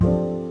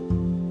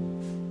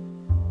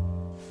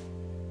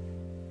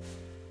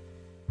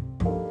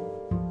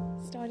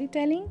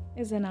Storytelling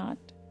is an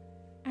art,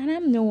 and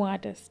I'm no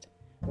artist.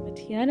 But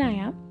here I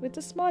am with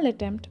a small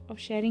attempt of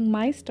sharing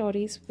my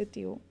stories with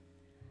you.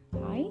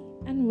 Hi,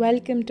 and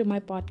welcome to my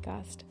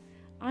podcast.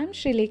 I'm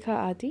Srilekha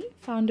Adi,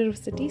 founder of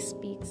City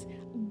Speaks,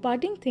 a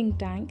budding think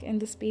tank in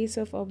the space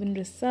of urban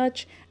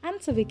research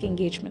and civic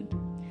engagement.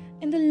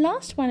 In the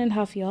last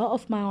 1.5 years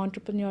of my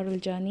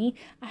entrepreneurial journey,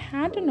 I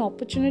had an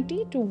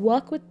opportunity to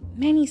work with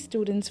many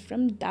students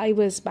from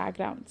diverse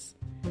backgrounds.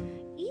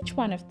 Each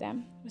one of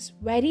them was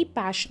very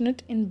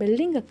passionate in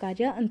building a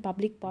career in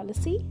public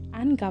policy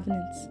and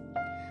governance.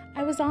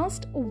 I was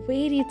asked a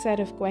varied set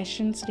of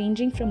questions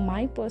ranging from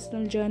my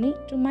personal journey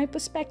to my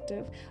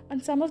perspective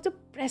on some of the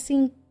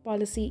pressing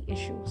policy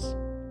issues.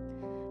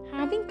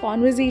 Having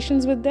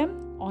conversations with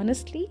them,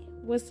 honestly,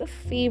 was the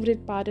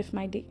favorite part of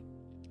my day.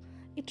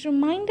 It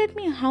reminded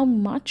me how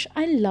much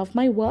I love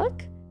my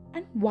work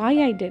and why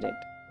I did it.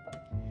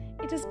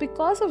 It is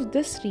because of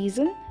this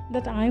reason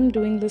that I am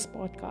doing this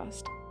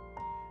podcast.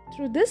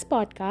 Through this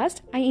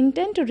podcast, I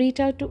intend to reach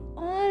out to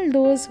all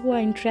those who are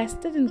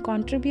interested in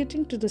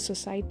contributing to the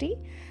society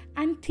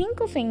and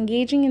think of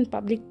engaging in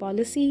public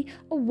policy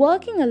or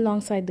working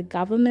alongside the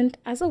government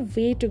as a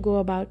way to go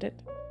about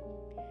it.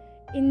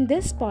 In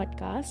this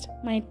podcast,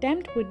 my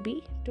attempt would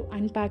be to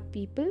unpack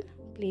people,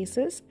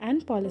 places,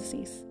 and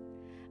policies.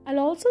 I'll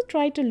also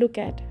try to look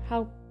at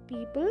how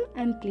people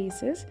and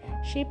places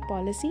shape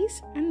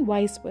policies and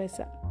vice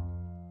versa.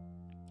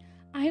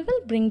 I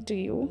will bring to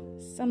you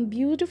some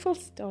beautiful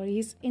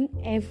stories in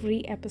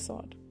every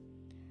episode.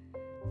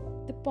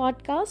 The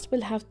podcast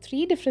will have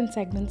 3 different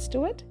segments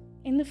to it.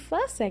 In the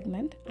first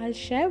segment, I'll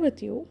share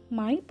with you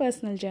my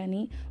personal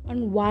journey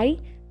on why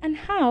and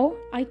how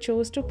I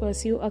chose to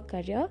pursue a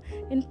career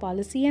in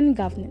policy and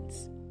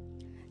governance.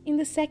 In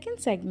the second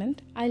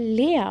segment, I'll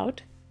lay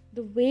out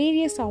the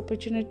various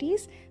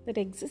opportunities that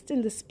exist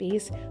in the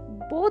space,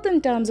 both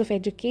in terms of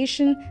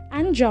education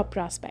and job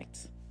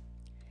prospects.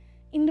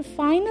 In the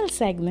final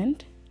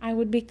segment, I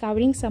would be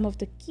covering some of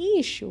the key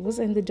issues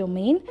in the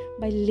domain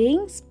by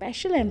laying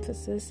special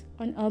emphasis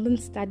on urban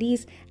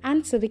studies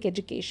and civic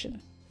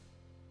education.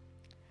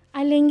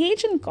 I'll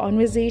engage in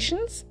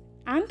conversations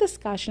and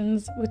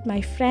discussions with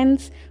my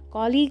friends,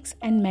 colleagues,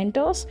 and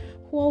mentors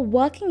who are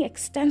working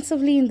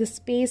extensively in this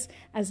space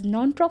as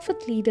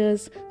non-profit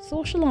leaders,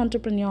 social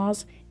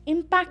entrepreneurs,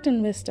 impact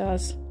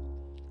investors.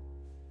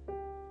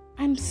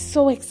 I'm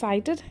so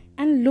excited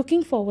and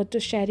looking forward to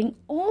sharing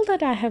all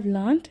that I have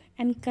learned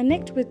and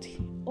connect with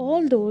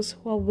all those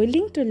who are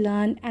willing to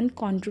learn and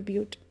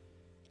contribute.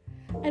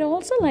 I'd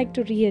also like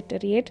to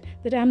reiterate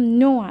that I'm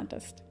no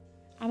artist.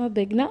 I'm a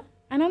beginner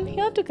and I'm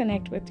here to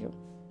connect with you.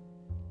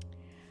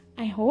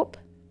 I hope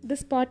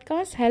this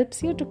podcast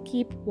helps you to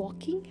keep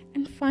walking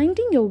and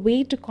finding your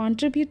way to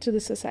contribute to the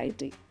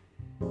society.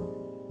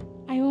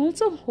 I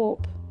also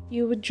hope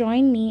you would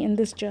join me in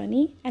this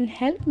journey and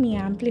help me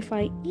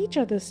amplify each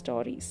other's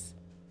stories.